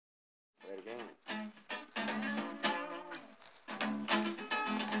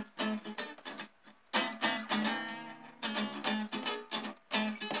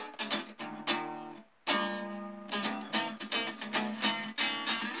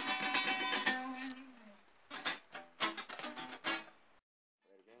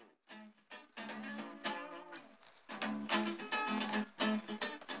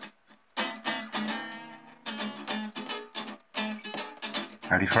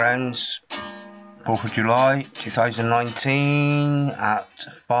Howdy friends, 4th of July 2019 at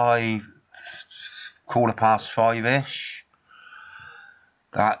 5:15ish.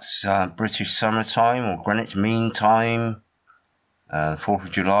 That's British summertime or Greenwich Mean Time. 4th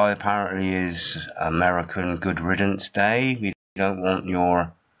of July apparently is American Good Riddance Day. We don't want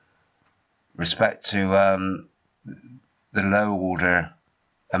your respect to the low order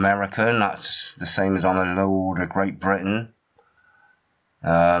American. That's the same as on a low order Great Britain.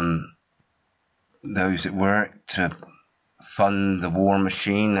 Those that work to fund the war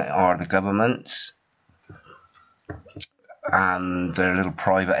machine are the governments and their little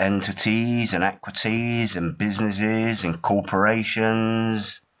private entities and equities and businesses and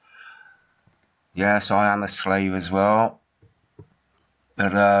corporations. Yes, I am a slave as well.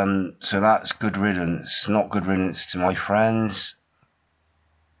 But so that's good riddance. Not good riddance to my friends.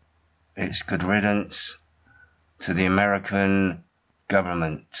 It's good riddance to the American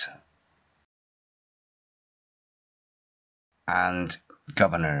government and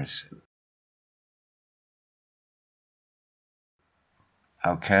governors.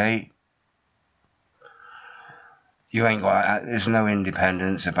 Okay, you ain't got. There's no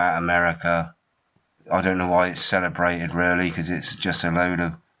independence about America. I don't know why it's celebrated really, because it's just a load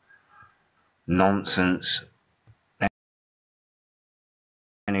of nonsense.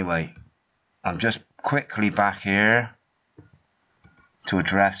 Anyway, I'm just quickly back here to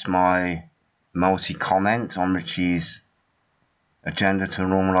address my multi-comment on Richie's agenda to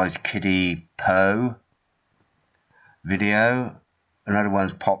normalise kiddie Poe video. Another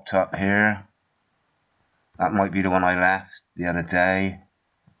one's popped up here. That might be the one I left the other day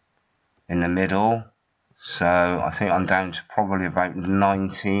in the middle. So I think I'm down to probably about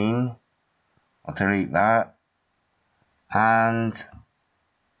 19. I'll delete that and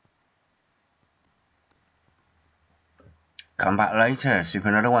come back later, see if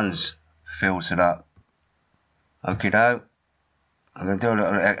another one's filtered up. Okay, though, I'm going to do a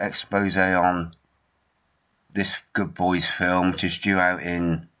little expose on this Good Boys film, which is due out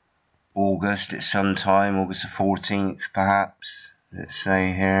in August at some time, August the 14th perhaps. Let's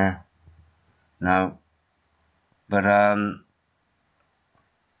say here. No. But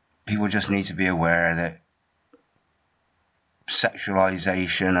people just need to be aware that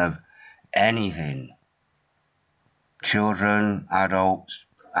sexualization of anything, children, adults,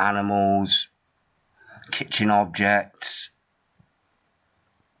 animals, kitchen objects,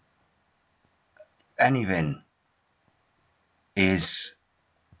 anything is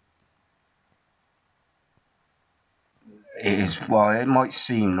well, it might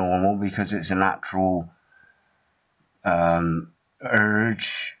seem normal because it's a natural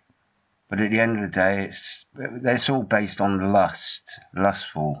urge, but at the end of the day it's all based on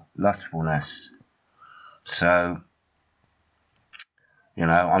lustfulness. So, you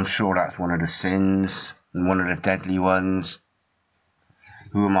know, I'm sure that's one of the sins and one of the deadly ones.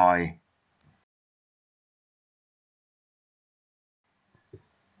 Who am I?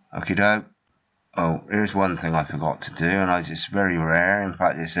 Okay, doke. Oh, here's one thing I forgot to do, and it's very rare. In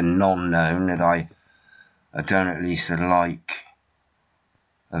fact, it's a non-known that I don't at least like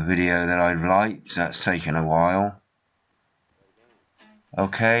a video that I've liked. So that's taken a while.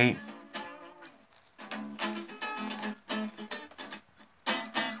 Okay,